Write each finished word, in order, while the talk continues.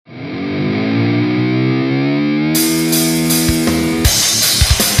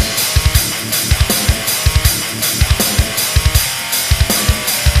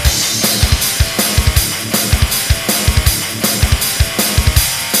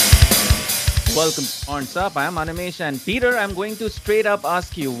welcome to Horns Up. I'm Animesh, and Peter, I'm going to straight up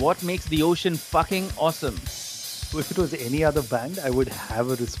ask you what makes the ocean fucking awesome? So if it was any other band, I would have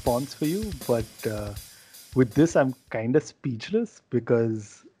a response for you. But with this, I'm kind of speechless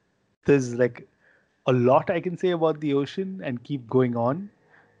because there's like a lot I can say about the ocean and keep going on.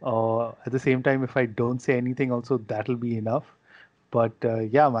 At the same time, if I don't say anything, also that'll be enough. But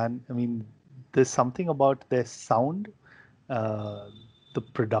yeah, man, I mean, there's something about their sound, uh, the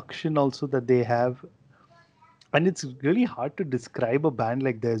production also that they have, and it's really hard to describe a band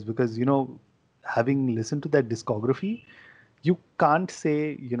like theirs because having listened to that discography, you can't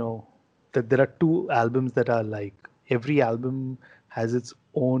say that there are two albums that are like every album has its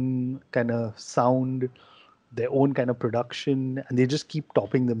own kind of sound, their own kind of production, and they just keep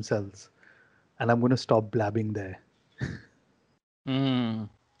topping themselves. And I'm going to stop blabbing there. Hmm.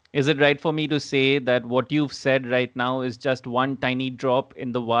 Is it right for me to say that what you've said right now is just one tiny drop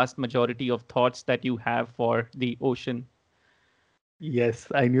in the vast majority of thoughts that you have for the ocean? Yes,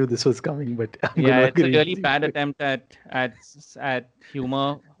 I knew this was coming, but I'm going Yeah, to it's a agree really with you. bad attempt at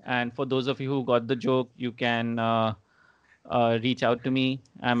humor. And for those of you who got the joke, you can reach out to me.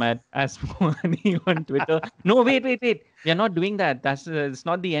 I'm at Asmoani on Twitter. No, wait. We are not doing that. It's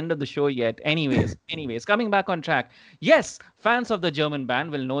not the end of the show yet. Anyways, coming back on track. Yes, fans of the German band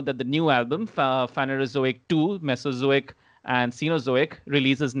will know that the new album, Phanerozoic 2, Mesozoic and Cenozoic,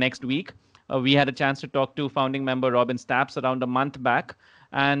 releases next week. We had a chance to talk to founding member Robin Staps around a month back.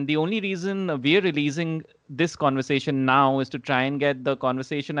 And the only reason we're releasing this conversation now is to try and get the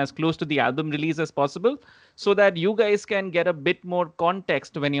conversation as close to the album release as possible so that you guys can get a bit more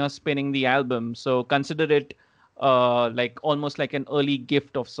context when you're spinning the album. So consider it like almost like an early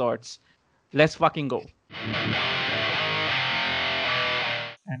gift of sorts. Let's fucking go.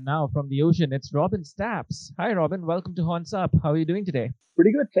 And now from the ocean, it's Robin Staps. Hi, Robin. Welcome to Horns Up. How are you doing today?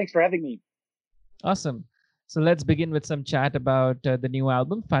 Pretty good. Thanks for having me. Awesome. So let's begin with some chat about the new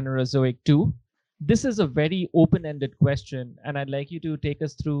album, Phanerozoic 2. This is a very open ended question, and I'd like you to take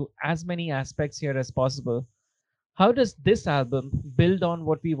us through as many aspects here as possible. How does this album build on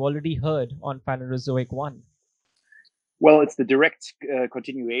what we've already heard on Phanerozoic 1? Well, it's the direct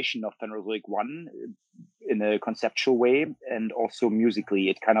continuation of Phanerozoic 1 in a conceptual way, and also musically.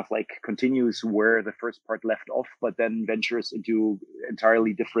 It kind of like continues where the first part left off, but then ventures into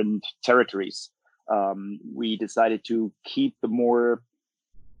entirely different territories. We decided to keep the more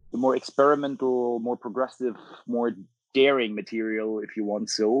experimental, more progressive, more daring material, if you want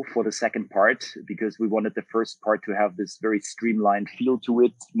so, for the second part, because we wanted the first part to have this very streamlined feel to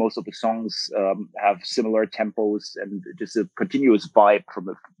it. Most of the songs have similar tempos and just a continuous vibe from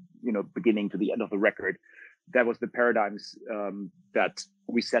the beginning to the end of the record. That was the paradigms that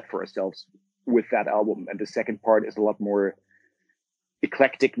we set for ourselves with that album. And the second part is a lot more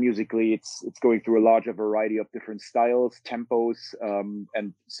eclectic musically. It's going through a larger variety of different styles, tempos,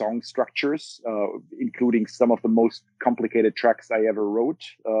 and song structures, including some of the most complicated tracks I ever wrote,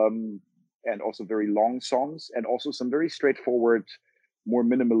 and also very long songs, and also some very straightforward, more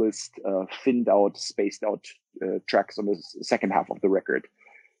minimalist, thinned out, spaced out tracks on the second half of the record.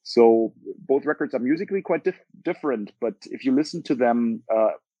 So both records are musically quite different, but if you listen to them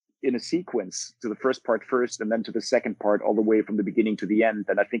in a sequence, to the first part first and then to the second part all the way from the beginning to the end,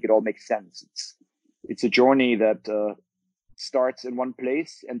 then I think it all makes sense. It's a journey that starts in one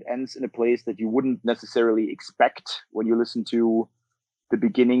place and ends in a place that you wouldn't necessarily expect when you listen to the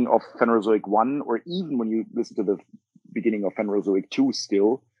beginning of Phanerozoic 1, or even when you listen to the beginning of Phanerozoic 2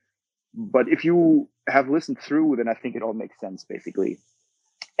 still. But if you have listened through, then I think it all makes sense, basically.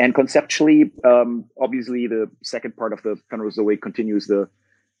 And conceptually, obviously, the second part of the Phanerozoic continues the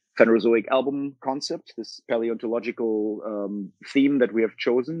Phanerozoic album concept, this paleontological theme that we have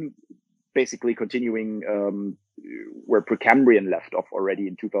chosen, basically continuing where Precambrian left off already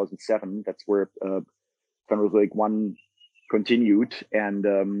in 2007. That's where Phanerozoic 1 continued. And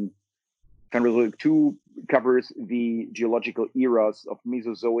Phanerozoic 2 covers the geological eras of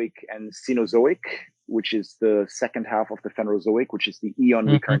Mesozoic and Cenozoic, which is the second half of the Phanerozoic, which is the eon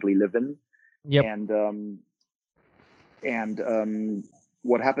we currently live in. Yep. And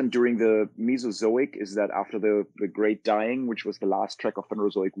what happened during the Mesozoic is that after the Great Dying, which was the last track of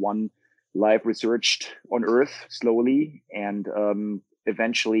Phanerozoic 1, life resurged on Earth slowly, and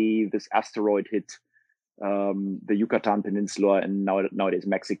eventually this asteroid hit the Yucatan Peninsula and nowadays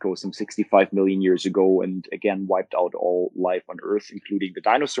Mexico some 65 million years ago, and again wiped out all life on Earth, including the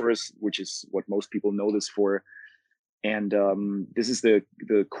dinosaurs, which is what most people know this for. And this is the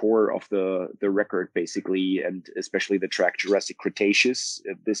core of the record, basically, and especially the track Jurassic Cretaceous.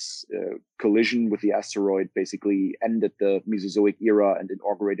 This collision with the asteroid basically ended the Mesozoic era and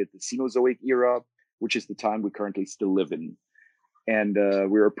inaugurated the Cenozoic era, which is the time we currently still live in. And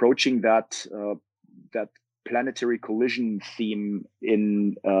we're approaching that planetary collision theme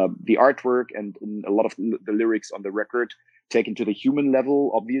in the artwork and in a lot of the lyrics on the record, taken to the human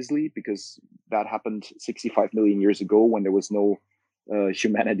level, obviously, because that happened 65 million years ago when there was no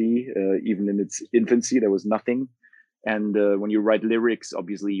humanity, even in its infancy, there was nothing. And when you write lyrics,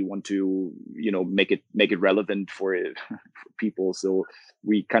 obviously you want to, make it relevant for people. So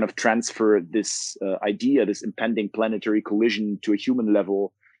we kind of transfer this idea, this impending planetary collision, to a human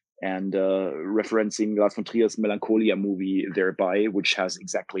level, and referencing Lars von Trier's Melancholia movie thereby, which has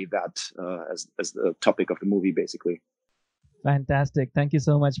exactly that as the topic of the movie, basically. Fantastic. Thank you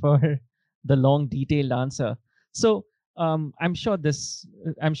so much for the long, detailed answer. So I'm sure this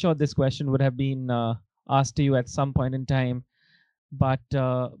question would have been asked to you at some point in time. But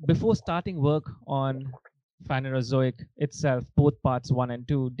before starting work on Phanerozoic itself, both parts 1 and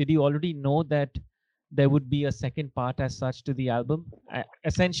 2, did you already know that there would be a second part as such to the album?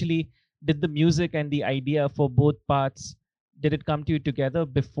 Essentially, did the music and the idea for both parts, did it come to you together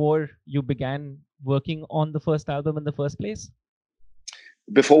before you began working on the first album in the first place?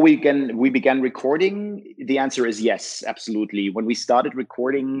 Before we began recording, the answer is yes, absolutely. When we started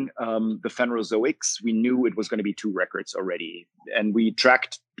recording the Phanerozoics, we knew it was going to be 2 records already, and we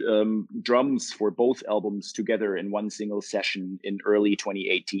tracked drums for both albums together in one single session in early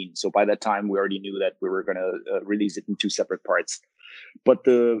 2018. So by that time, we already knew that we were going to release it in 2 separate parts. But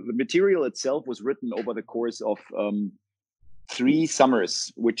the material itself was written over the course of 3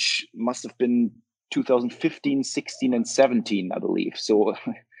 summers, which must have been 2015, 16, and 17, I believe. So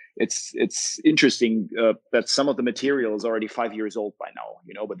it's interesting that some of the material is already 5 years old by now,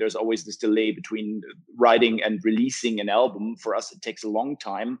 but there's always this delay between writing and releasing an album. For us, it takes a long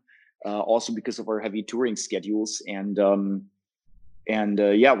time, also because of our heavy touring schedules. And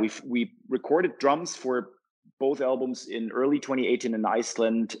we recorded drums for both albums in early 2018 in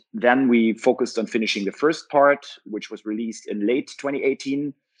Iceland. Then we focused on finishing the first part, which was released in late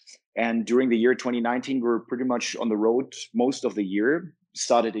 2018. And during the year 2019, we were pretty much on the road most of the year.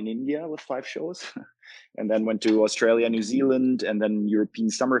 Started in India with 5 shows, and then went to Australia, New Zealand, and then European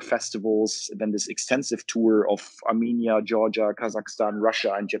summer festivals. And then this extensive tour of Armenia, Georgia, Kazakhstan,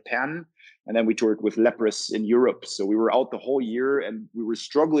 Russia, and Japan. And then we toured with Leprous in Europe. So we were out the whole year, and we were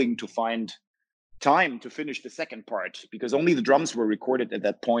struggling to find time to finish the second part because only the drums were recorded at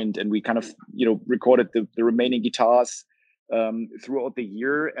that point, and we kind of recorded the remaining guitars throughout the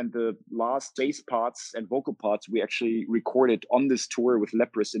year, and the last bass parts and vocal parts we actually recorded on this tour with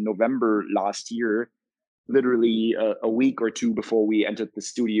Leprous in November last year, literally a week or 2 before we entered the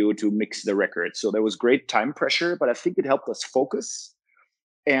studio to mix the record. So there was great time pressure, but I think it helped us focus.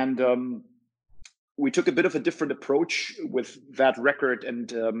 And we took a bit of a different approach with that record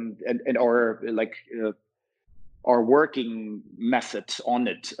and our our working method on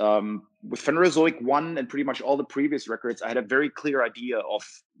it. With Phanerozoic 1 and pretty much all the previous records, I had a very clear idea of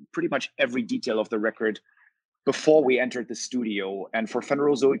pretty much every detail of the record before we entered the studio. And for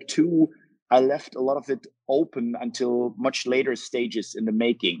Phanerozoic 2, I left a lot of it open until much later stages in the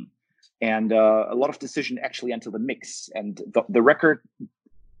making. And a lot of decision actually until the mix. And the record,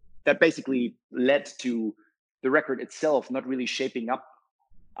 that basically led to the record itself not really shaping up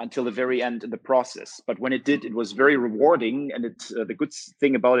until the very end in the process. But when it did, it was very rewarding. And the good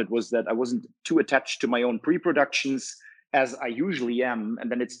thing about it was that I wasn't too attached to my own pre-productions as I usually am. And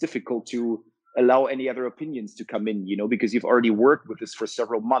then it's difficult to allow any other opinions to come in, because you've already worked with this for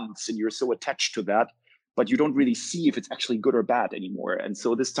several months and you're so attached to that, but you don't really see if it's actually good or bad anymore. And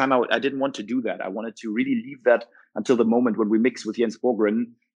so this time I didn't want to do that. I wanted to really leave that until the moment when we mix with Jens Bogren.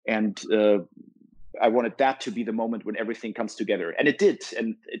 And I wanted that to be the moment when everything comes together. And it did.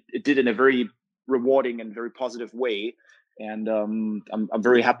 And it did in a very rewarding and very positive way. And I'm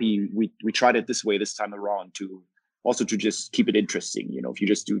very happy we tried it this way this time around, to just keep it interesting. If you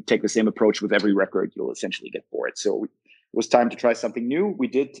just take the same approach with every record, you'll essentially get bored. So it was time to try something new. We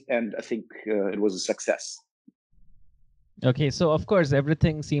did. And I think it was a success. Okay. So, of course,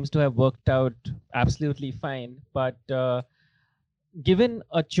 everything seems to have worked out absolutely fine. But given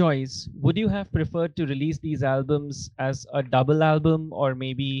a choice, would you have preferred to release these albums as a double album or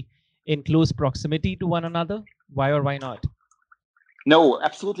maybe in close proximity to one another? Why or why not? No,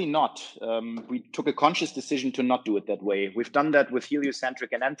 absolutely not. We took a conscious decision to not do it that way. We've done that with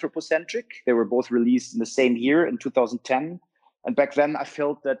Heliocentric and Anthropocentric. They were both released in the same year in 2010. And back then I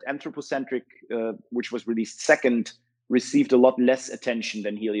felt that Anthropocentric, which was released second, received a lot less attention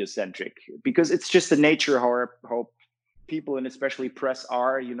than heliocentric, because it's just the nature how people, and especially press,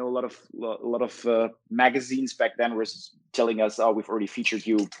 are. You know, a lot of magazines back then were telling us, "Oh, we've already featured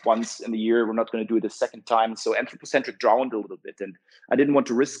you once in the year. We're not going to do it a second time." So anthropocentric drowned a little bit, and I didn't want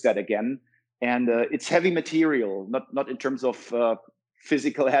to risk that again. And it's heavy material, not in terms of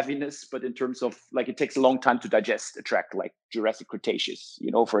physical heaviness, but in terms of, like, it takes a long time to digest a track like Jurassic Cretaceous,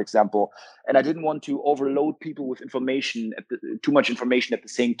 for example. And I didn't want to overload people with information, too much information at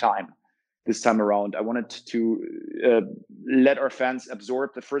the same time. This time around, I wanted to let our fans absorb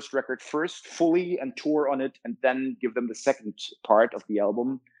the first record first fully and tour on it, and then give them the second part of the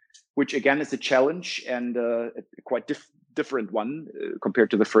album, which again is a challenge, and a quite different one compared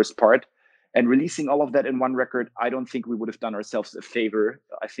to the first part. And releasing all of that in one record, I don't think we would have done ourselves a favor.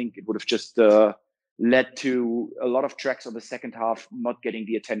 I think it would have just led to a lot of tracks on the second half not getting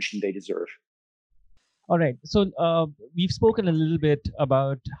the attention they deserve. All right. So we've spoken a little bit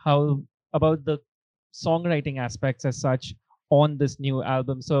about the songwriting aspects as such on this new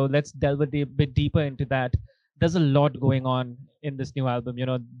album. So let's delve a bit deeper into that. There's a lot going on in this new album.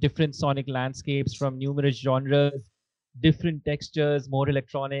 Different sonic landscapes from numerous genres, different textures, more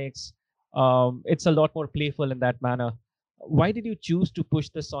electronics. It's a lot more playful in that manner. Why did you choose to push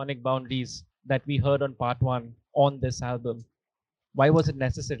the sonic boundaries that we heard on part one on this album? Why was it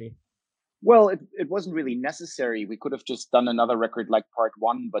necessary? Well, it wasn't really necessary. We could have just done another record like part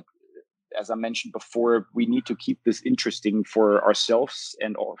one, but as I mentioned before, we need to keep this interesting for ourselves,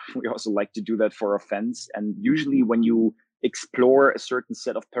 and we also like to do that for our fans. And usually when you explore a certain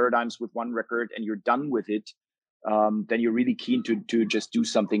set of paradigms with one record and you're done with it, then you're really keen to just do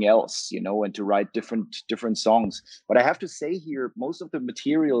something else, and to write different songs. But I have to say here, most of the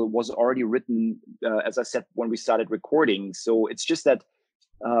material was already written, as I said, when we started recording. So it's just that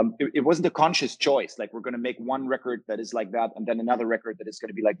it wasn't a conscious choice. Like, we're going to make one record that is like that, and then another record that is going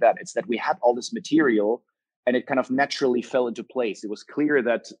to be like that. It's that we had all this material, and it kind of naturally fell into place. It was clear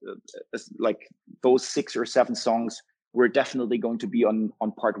that like those 6 or 7 songs were definitely going to be on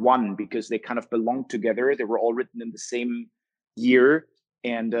part one, because they kind of belonged together. They were all written in the same year,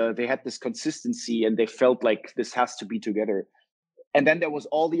 and they had this consistency, and they felt like this has to be together. And then there was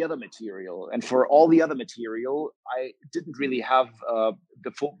all the other material, and for all the other material, I didn't really have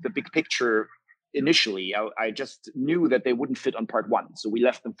the big picture initially. I just knew that they wouldn't fit on part one, so we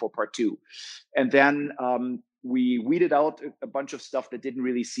left them for part two. And then we weeded out a bunch of stuff that didn't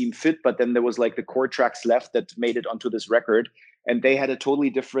really seem fit, but then there was like the core tracks left that made it onto this record, and they had a totally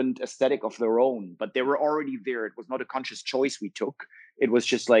different aesthetic of their own, but they were already there. It was not a conscious choice we took. It was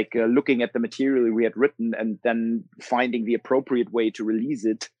just like looking at the material we had written, and then finding the appropriate way to release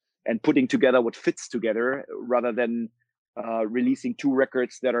it, and putting together what fits together, rather than releasing 2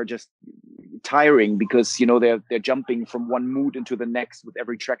 records that are just tiring, because they're jumping from one mood into the next with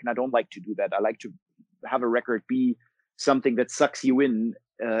every track, and I don't like to do that. I like to have a record be something that sucks you in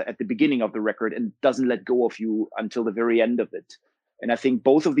at the beginning of the record and doesn't let go of you until the very end of it. And I think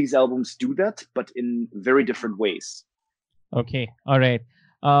both of these albums do that, but in very different ways. Okay, all right.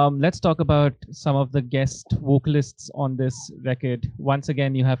 Let's talk about some of the guest vocalists on this record. Once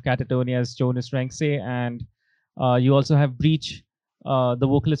again, you have Catatonia's Jonas Renksay, and you also have Breach, the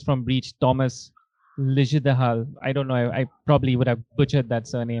vocalist from Breach, Thomas Liljedal. I don't know, I probably would have butchered that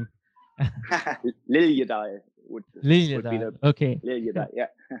surname. Liljedal would be the okay. Liljedal, yeah.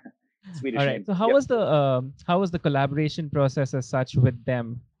 Swedish all right. name. So how was the collaboration process as such with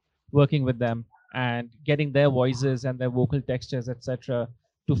them, working with them, and getting their voices and their vocal textures, etc.,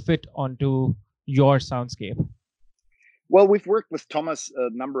 to fit onto your soundscape? Well, we've worked with Thomas a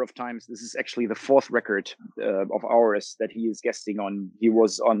number of times. This is actually the 4th record of ours that he is guesting on. He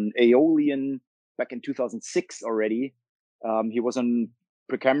was on Aeolian back in 2006 already. He was on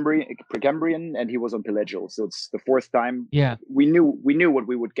Precambrian, and he was on Pelagial. So it's the 4th time. Yeah. We knew what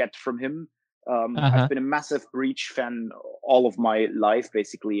we would get from him. I've been a massive Breach fan all of my life,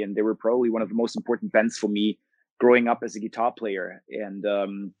 basically, and they were probably one of the most important bands for me growing up as a guitar player and a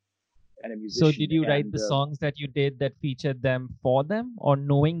musician. So did you write the songs that you did that featured them for them, or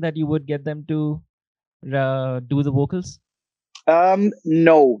knowing that you would get them to do the vocals?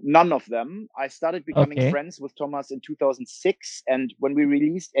 No, none of them. I started becoming friends with Thomas in 2006, and when we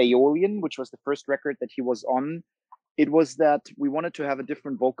released Aeolian, which was the first record that he was on, it was that we wanted to have a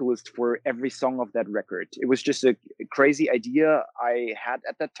different vocalist for every song of that record. It was just a crazy idea I had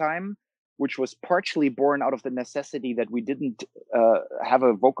at that time, which was partially born out of the necessity that we didn't have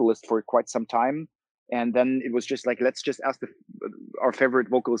a vocalist for quite some time. And then it was just like, let's just ask our favorite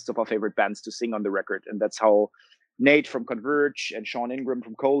vocalists of our favorite bands to sing on the record. And that's how Nate from Converge and Sean Ingram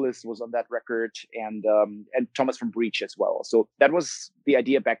from Colis was on that record, and Thomas from Breach as well. So that was the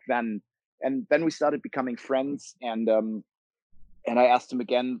idea back then. And then we started becoming friends, and I asked him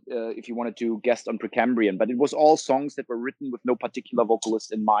again if he wanted to guest on Precambrian, but it was all songs that were written with no particular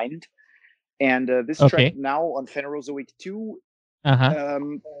vocalist in mind. And this track Okay. now on Phanerozoic 2, Uh-huh.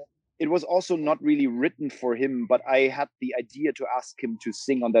 it was also not really written for him, but I had the idea to ask him to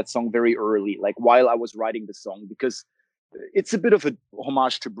sing on that song very early, like while I was writing the song, because it's a bit of a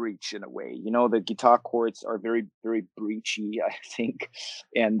homage to Breach in a way. You know, the guitar chords are very, very breachy, I think.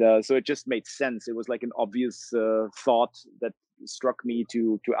 And so it just made sense. It was like an obvious thought that struck me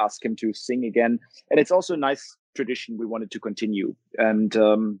to ask him to sing again. And it's also a nice tradition we wanted to continue. And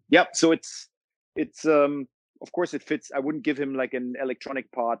yeah, so it's of course it fits. I wouldn't give him like an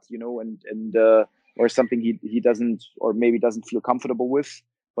electronic part, you know, and or something he doesn't, or maybe doesn't feel comfortable with,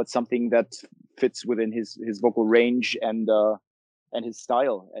 but something that fits within his vocal range and his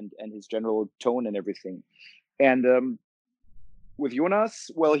style and his general tone and everything. And with Jonas,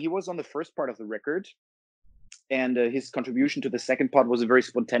 well, he was on the first part of the record, and his contribution to the second part was a very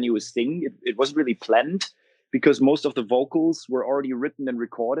spontaneous thing. It wasn't really planned because most of the vocals were already written and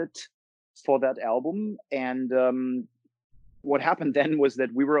recorded for that album. And what happened then was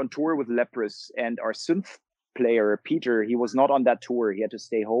that we were on tour with Leprous, and our synth player Peter, he was not on that tour. He had to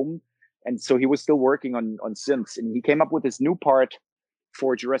stay home, and so he was still working on synths. And he came up with this new part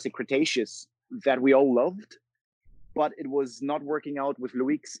for Jurassic Cretaceous that we all loved, but it was not working out with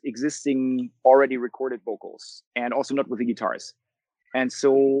Loic's existing already recorded vocals, and also not with the guitars. And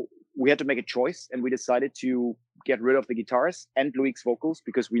so we had to make a choice, and we decided to get rid of the guitars and Loic's vocals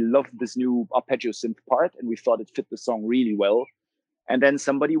because we loved this new arpeggio synth part, and we thought it fit the song really well. And then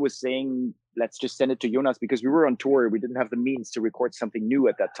somebody was saying, let's just send it to Jonas, because we were on tour. We didn't have the means to record something new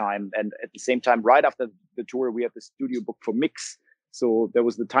at that time. And at the same time, right after the tour, we had the studio booked for mix. So there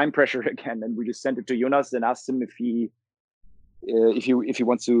was the time pressure again. And we just sent it to Jonas and asked him if he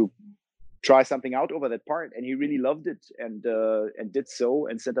wants to try something out over that part. And he really loved it, and did so,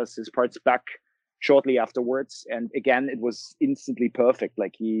 and sent us his parts back shortly afterwards. And again, it was instantly perfect.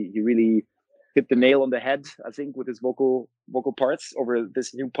 Like he really hit the nail on the head, I think, with his vocal parts over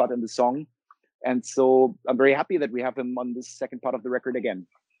this new part in the song. And so I'm very happy that we have him on this second part of the record again.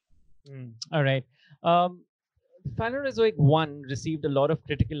 All right. Phanerozoic 1 received a lot of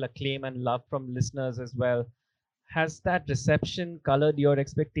critical acclaim and love from listeners as well. Has that reception colored your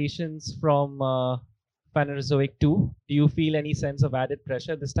expectations from Phanerozoic 2? Do you feel any sense of added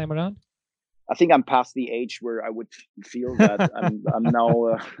pressure this time around? I think I'm past the age where I would feel that. I'm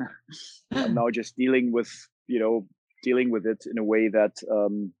now I'm now just dealing with it in a way that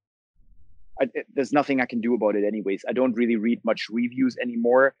there's nothing I can do about it anyways. I don't really read much reviews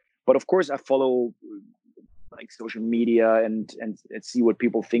anymore, but of course I follow like social media and see what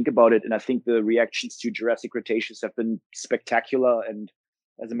people think about it. And I think the reactions to Jurassic Cretaceous have been spectacular. And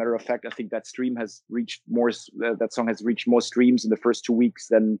as a matter of fact, I think that stream has reached more. That song has reached more streams in the first 2 weeks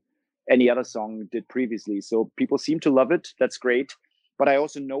than any other song did previously. So people seem to love it. That's great. But I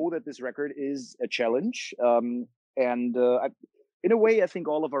also know that this record is a challenge. And in a way, I think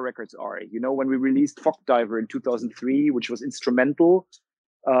all of our records are. You know, when we released Fog Diver in 2003, which was instrumental,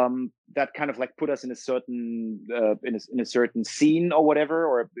 that kind of like put us in a certain in a certain scene or whatever,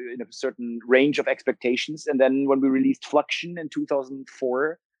 or in a certain range of expectations. And then when we released Fluxion in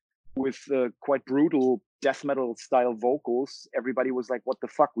 2004 with quite brutal death metal style vocals, everybody was like, what the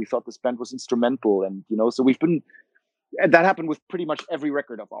fuck, we thought this band was instrumental. And so and that happened with pretty much every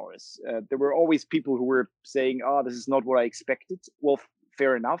record of ours. There were always people who were saying, oh, this is not what I expected. Well,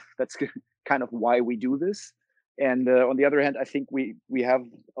 fair enough, that's kind of why we do this. And on the other hand, I think we have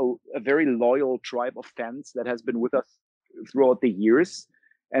a very loyal tribe of fans that has been with us throughout the years,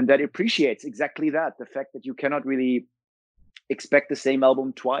 and that appreciates exactly that, the fact that you cannot really expect the same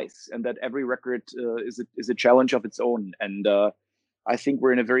album twice, and that every record is a challenge of its own. And I think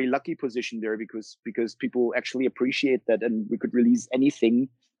we're in a very lucky position there because people actually appreciate that, and we could release anything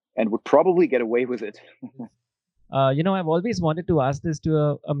and would probably get away with it. I've always wanted to ask this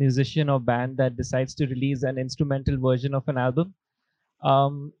to a musician or band that decides to release an instrumental version of an album.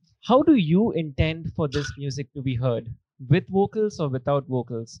 How do you intend for this music to be heard, with vocals or without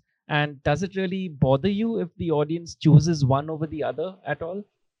vocals? And does it really bother you if the audience chooses one over the other at all?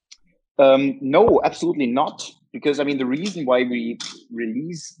 No, absolutely not. Because I mean, the reason why we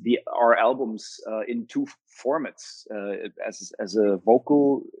release our albums in two formats, as a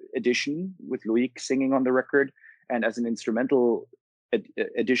vocal edition with Loic singing on the record, and as an instrumental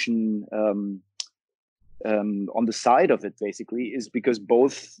edition on the side of it, basically, is because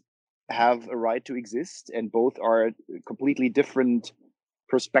both have a right to exist, and both are completely different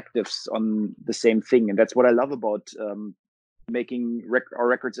perspectives on the same thing. And that's what I love about making our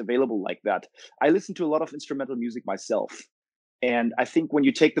records available like that. I listen to a lot of instrumental music myself, and I think when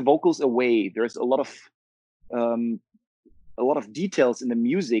you take the vocals away, there's um, a lot of details in the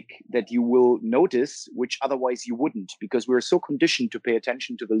music that you will notice, which otherwise you wouldn't, because we're so conditioned to pay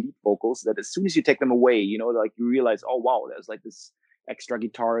attention to the lead vocals that as soon as you take them away, you know, like you realize, oh wow, there's like this extra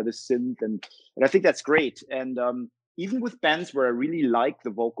guitar, this synth, and I think that's great. And even with bands where I really like the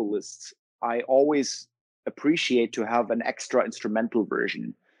vocalists, I always appreciate to have an extra instrumental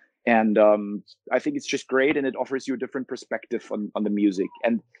version. And I think it's just great, and it offers you a different perspective on the music.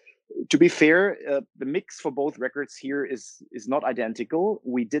 And to be fair, the mix for both records here is not identical.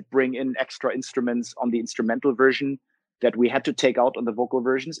 We did bring in extra instruments on the instrumental version that we had to take out on the vocal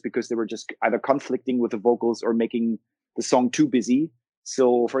versions because they were just either conflicting with the vocals or making the song too busy.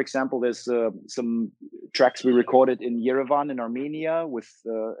 So, for example, there's some tracks we recorded in Yerevan in Armenia with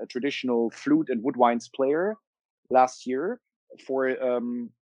a traditional flute and woodwinds player last year for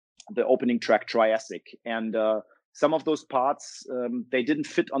the opening track Triassic. And some of those parts, they didn't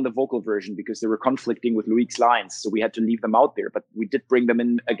fit on the vocal version because they were conflicting with Loic's lines. So we had to leave them out there, but we did bring them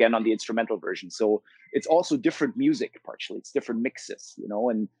in again on the instrumental version. So it's also different music, partially. It's different mixes, you know,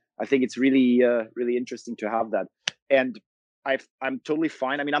 and I think it's really, really interesting to have that. And I'm totally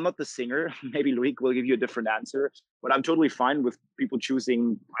fine. I mean, I'm not the singer. Maybe Loic will give you a different answer, but I'm totally fine with people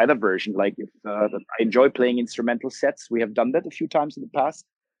choosing either version. Like if I enjoy playing instrumental sets, we have done that a few times in the past.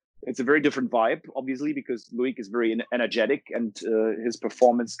 It's a very different vibe, obviously, because Loic is very energetic, and his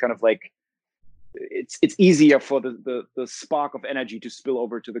performance kind of like it's easier for the spark of energy to spill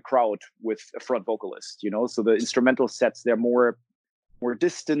over to the crowd with a front vocalist, you know. So the instrumental sets, they're more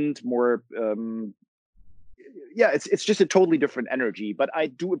distant, more yeah, it's just a totally different energy. But I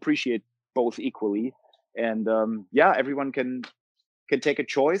do appreciate both equally, and yeah, everyone can take a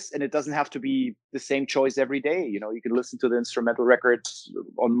choice, and it doesn't have to be the same choice every day. You know, you can listen to the instrumental record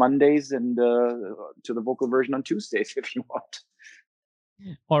on Mondays and to the vocal version on Tuesdays if you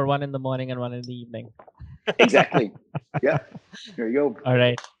want. Or one in the morning and one in the evening. Exactly. Yeah. There you go. All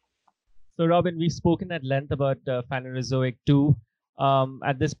right. So, Robin, we've spoken at length about Phanerozoic 2.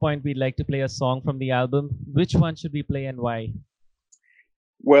 At this point, we'd like to play a song from the album. Which one should we play and why?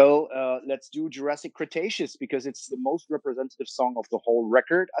 Well, let's do Jurassic Cretaceous because it's the most representative song of the whole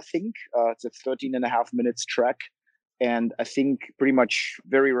record, I think. It's a 13.5 minutes track, and I think pretty much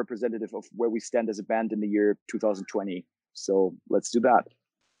very representative of where we stand as a band in the year 2020. So let's do that.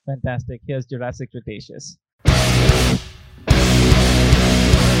 Fantastic. Here's Jurassic Cretaceous.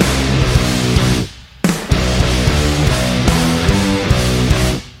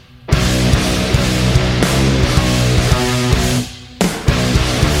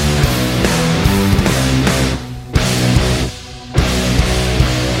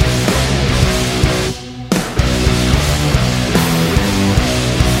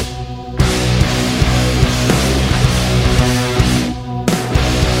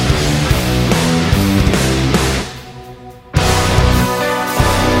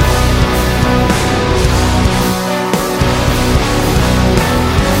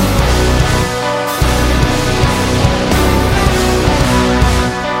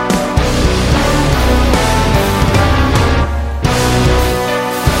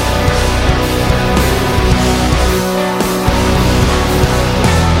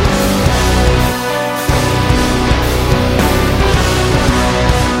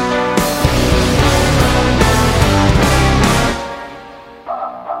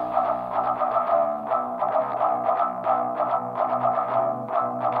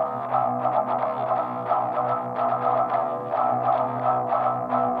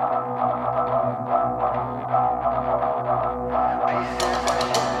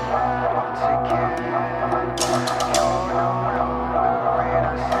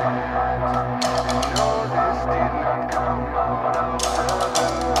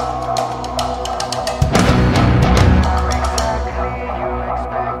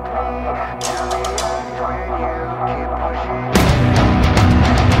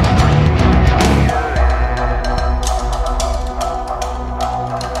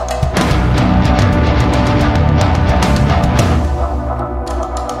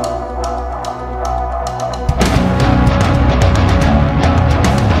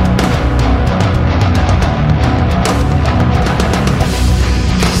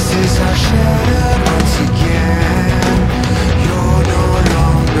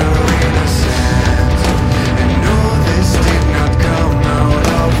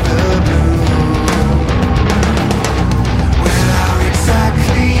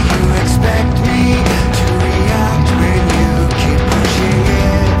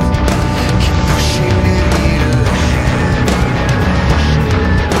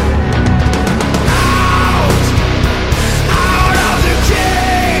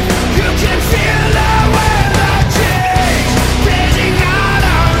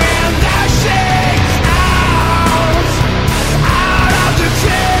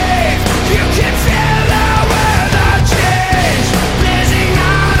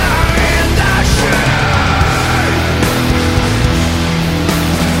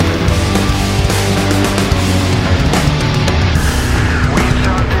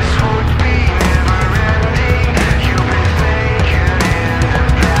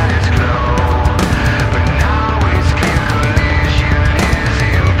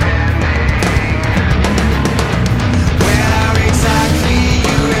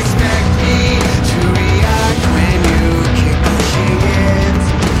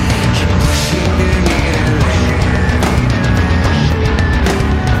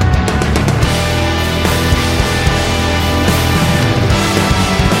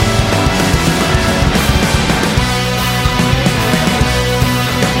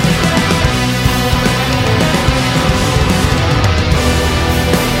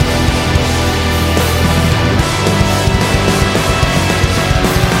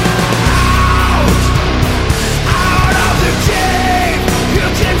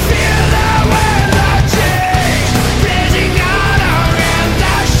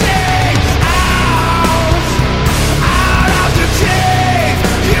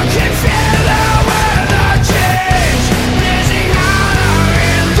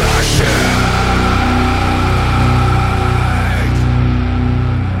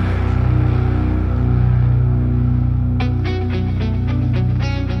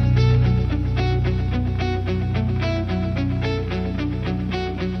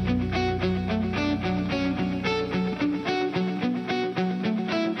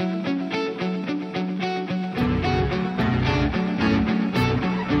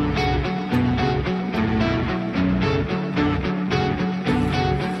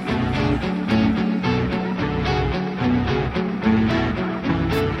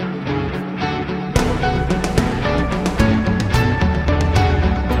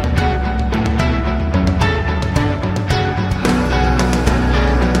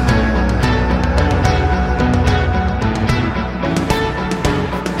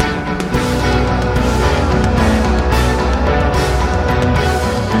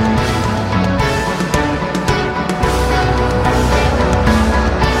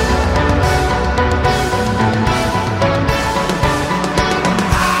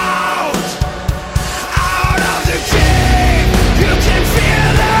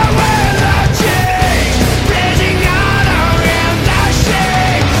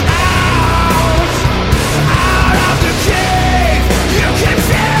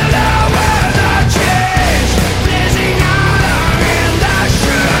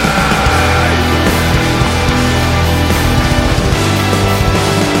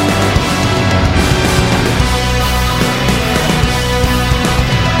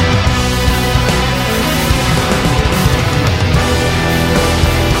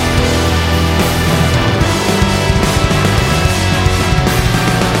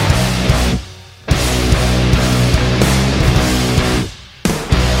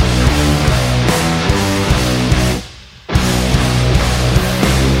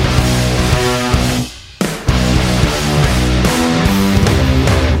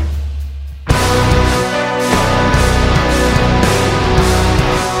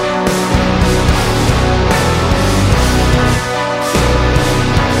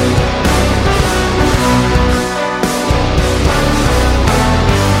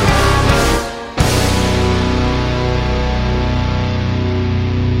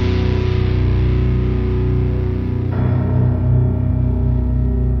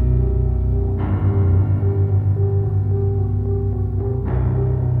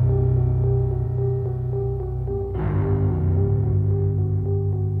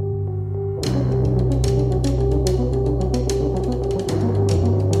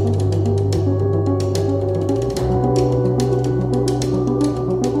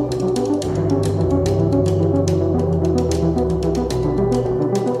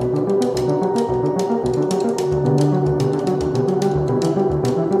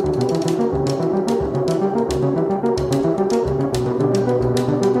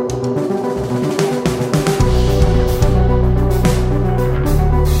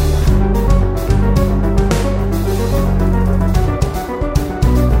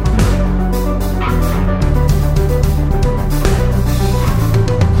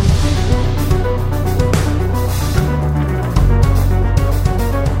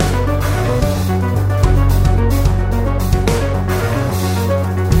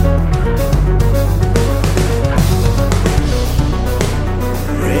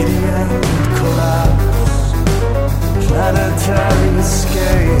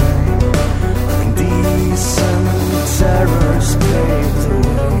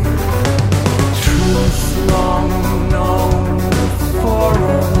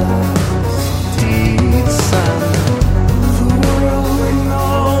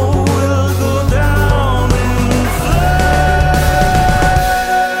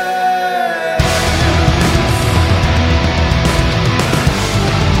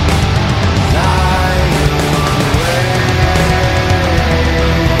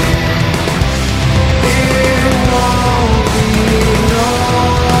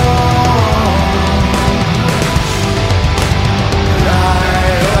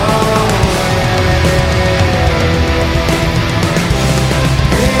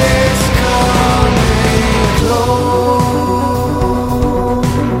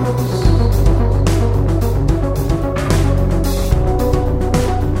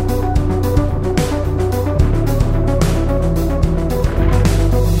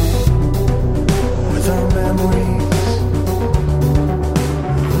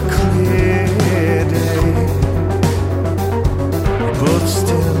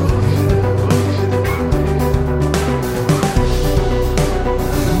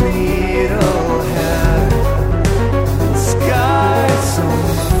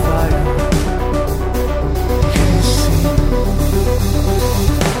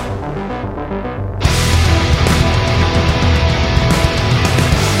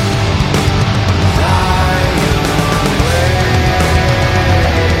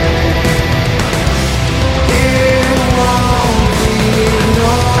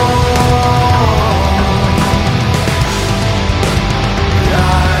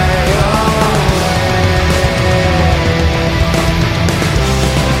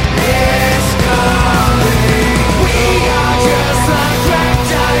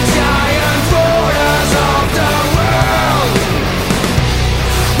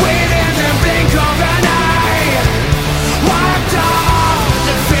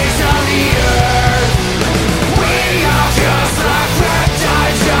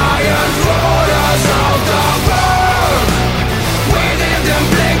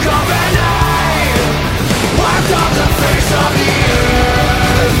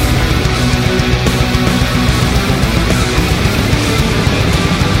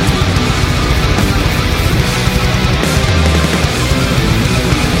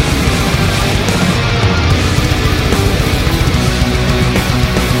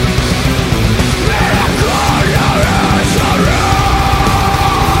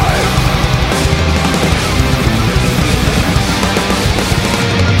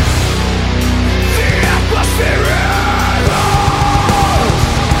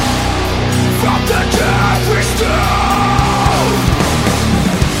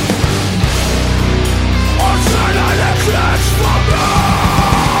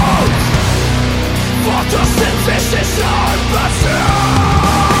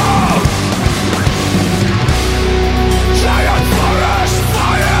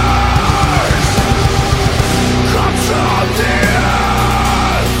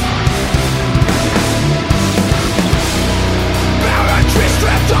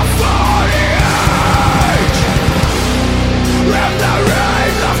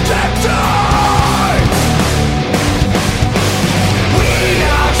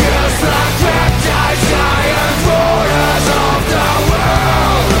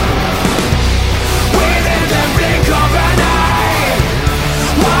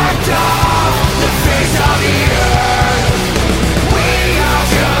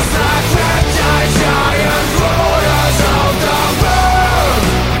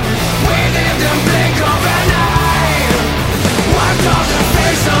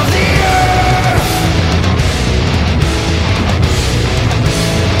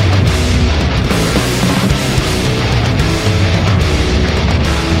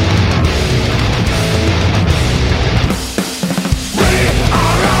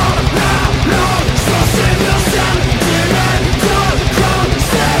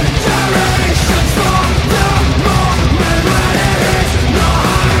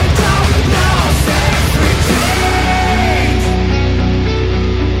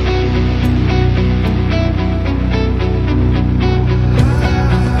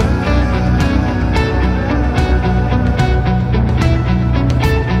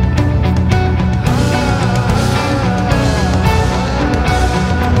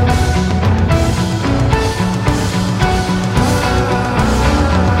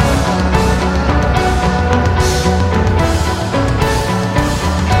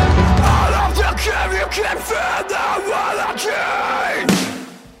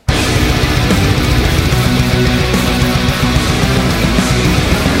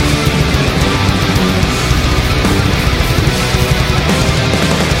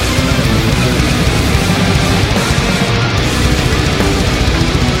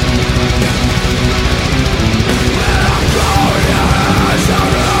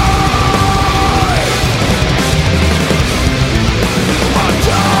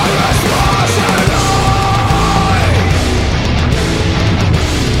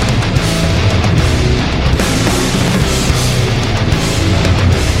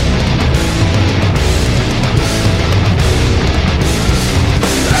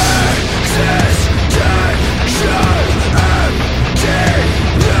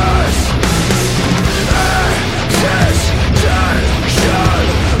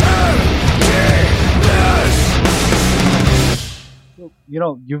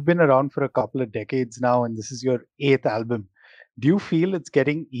 You've been around for a couple of decades now, and this is your eighth album. Do you feel it's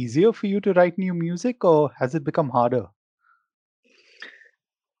getting easier for you to write new music, or has it become harder?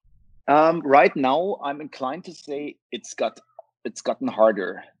 Right now, I'm inclined to say it's gotten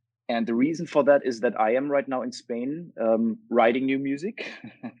harder, and the reason for that is that I am right now in Spain, writing new music,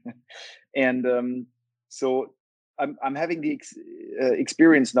 and so I'm having the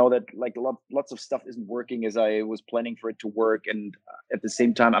experience now that like lots of stuff isn't working as I was planning for it to work, and at the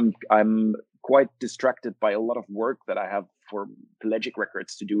same time, I'm quite distracted by a lot of work that I have for Pelagic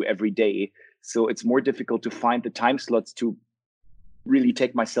Records to do every day. So it's more difficult to find the time slots to really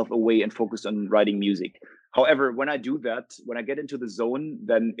take myself away and focus on writing music. However, when I do that, when I get into the zone,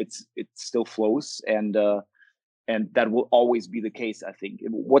 then it still flows, and that will always be the case. I think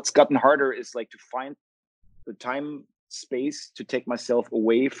what's gotten harder is like to find the time space to take myself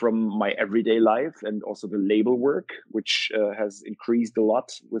away from my everyday life and also the label work, which has increased a lot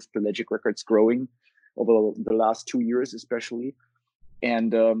with Pelagic Records growing over the last 2 years, especially,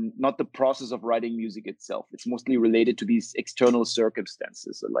 and not the process of writing music itself. It's mostly related to these external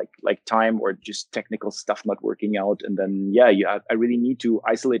circumstances, like time or just technical stuff not working out. And then I really need to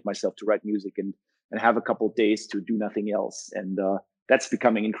isolate myself to write music and have a couple of days to do nothing else, and that's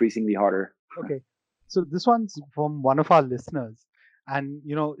becoming increasingly harder. Okay. So this one's from one of our listeners. And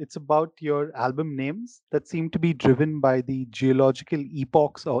it's about your album names that seem to be driven by the geological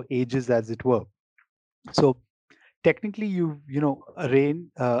epochs or ages, as it were. So technically, you've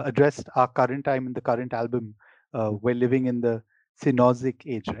addressed our current time in the current album. We're living in the Cenozoic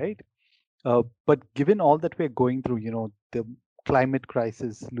age, right? But given all that we're going through, the climate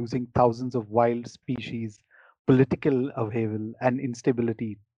crisis, losing thousands of wild species, political upheaval and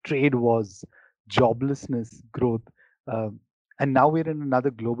instability, trade wars, joblessness, growth, um, and now we're in another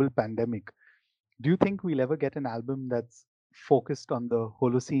global pandemic. Do you think we'll ever get an album that's focused on the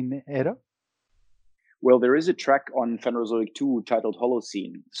Holocene era? Well, there is a track on Phanerozoic 2 titled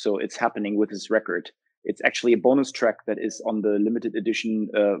Holocene, so it's happening with this record. It's actually a bonus track that is on the limited edition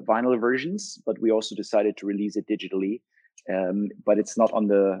vinyl versions, but we also decided to release it digitally. But it's not on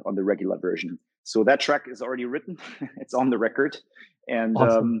the regular version. So that track is already written; it's on the record, and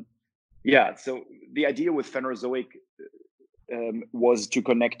Awesome. yeah. So the idea with Phanerozoic was to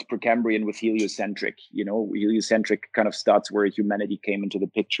connect Precambrian with heliocentric. Heliocentric kind of starts where humanity came into the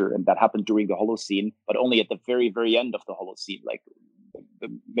picture, and that happened during the Holocene, but only at the very, very end of the Holocene. Like the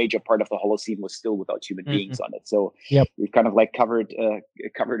major part of the Holocene was still without human beings on it. So Yep. we've kind of like covered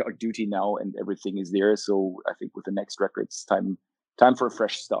our duty now, and everything is there. So I think with the next record, it's time for a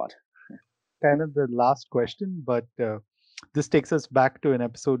fresh start. Kind of the last question, but this takes us back to an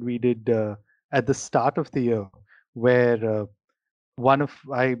episode we did at the start of the year, where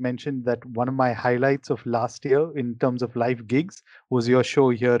I mentioned that one of my highlights of last year in terms of live gigs was your show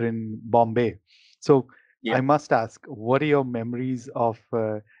here in Bombay. So Yeah. I must ask, what are your memories of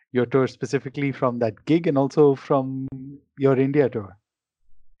your tour, specifically from that gig and also from your India tour?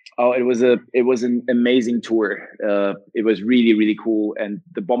 Oh, it was an amazing tour. It was really, really cool. And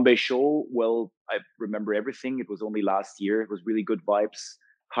the Bombay show, well, I remember everything. It was only last year. It was really good vibes,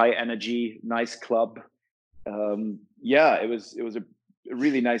 high energy, nice club. Yeah, it was a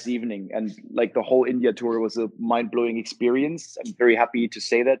really nice evening. And like the whole India tour was a mind blowing experience. I'm very happy to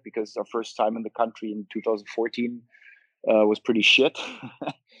say that because our first time in the country in 2014 was pretty shit.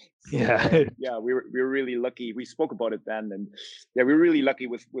 So Yeah. yeah, we were really lucky. We spoke about it then, and yeah, we were really lucky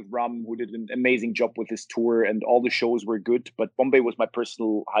with Ram, who did an amazing job with this tour, and all the shows were good. But Bombay was my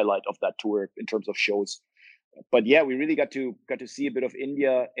personal highlight of that tour in terms of shows. But yeah, we really got to see a bit of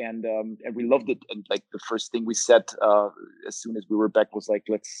India, and we loved it. And like the first thing we said as soon as we were back was like,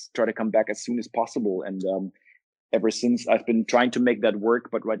 let's try to come back as soon as possible. And ever since, I've been trying to make that work,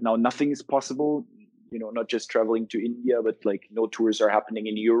 but right now nothing is possible. Not just traveling to India, but like no tours are happening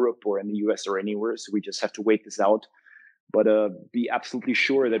in Europe or in the US or anywhere. So we just have to wait this out. But be absolutely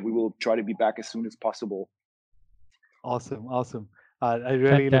sure that we will try to be back as soon as possible. Awesome. Awesome. I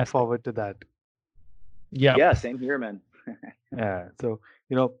really look Fantastic. forward to that. Yeah. Yeah, same here, man. Yeah. So,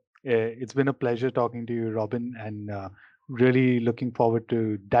 it's been a pleasure talking to you, Robin, and really looking forward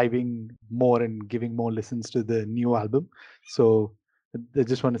to diving more and giving more listens to the new album. So, I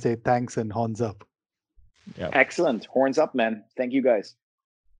just want to say thanks and horns up. Excellent. Horns up, man. Thank you guys.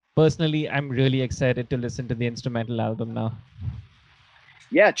 Personally, I'm really excited to listen to the instrumental album now.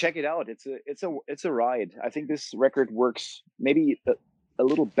 Yeah, check it out. It's a ride. I think this record works maybe a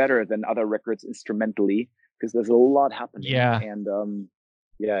little better than other records instrumentally because there's a lot happening. Yeah. And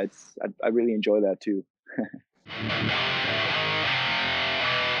yeah, I really enjoy that too.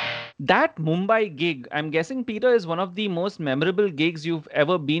 That Mumbai gig, I'm guessing, Peter, is one of the most memorable gigs you've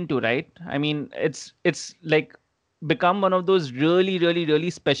ever been to, right? I mean, it's like become one of those really, really, really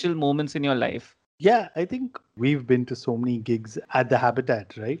special moments in your life. Yeah, I think we've been to so many gigs at the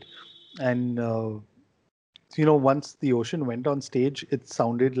Habitat, right? And once the Ocean went on stage, it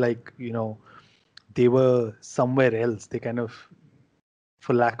sounded like they were somewhere else. They kind of,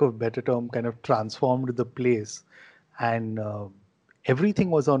 for lack of better term, kind of transformed the place, and everything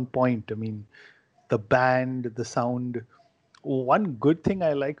was on point. I mean, the band, the sound. One good thing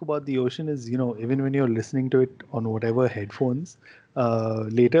I like about the Ocean is, even when you're listening to it on whatever headphones,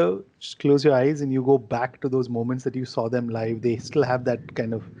 later just close your eyes and you go back to those moments that you saw them live. They still have that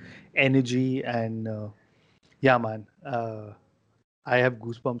kind of energy, and yeah, man, I have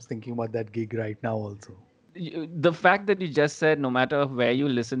goosebumps thinking about that gig right now also. The fact that you just said no matter where you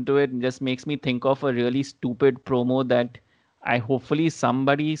listen to it just makes me think of a really stupid promo that I hopefully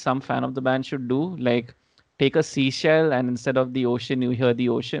somebody, some fan of the band should do. Like, take a seashell and instead of the ocean, you hear the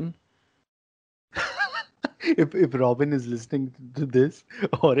ocean. If Robin is listening to this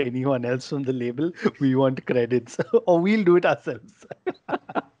or anyone else from the label, we want credits or we'll do it ourselves.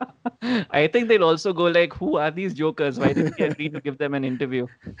 I think they'll also go like, who are these jokers? Why did we agree to give them an interview?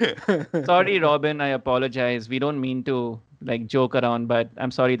 Sorry, Robin, I apologize. We don't mean to like joke around, but I'm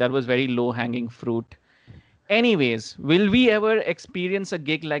sorry, that was very low hanging fruit. Anyways, will we ever experience a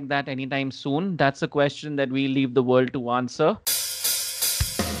gig like that anytime soon? That's a question that we leave the world to answer.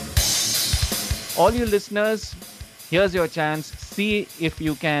 All you listeners, here's your chance. See if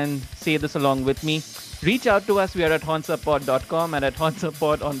you can say this along with me. Reach out to us. We are at honsapod.com and at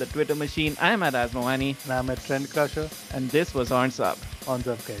honsapod on the Twitter machine. I'm at Asmawani. And I'm a Trend Crusher. And this was Horns Up. Horns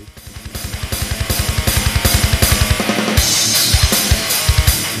up, guys.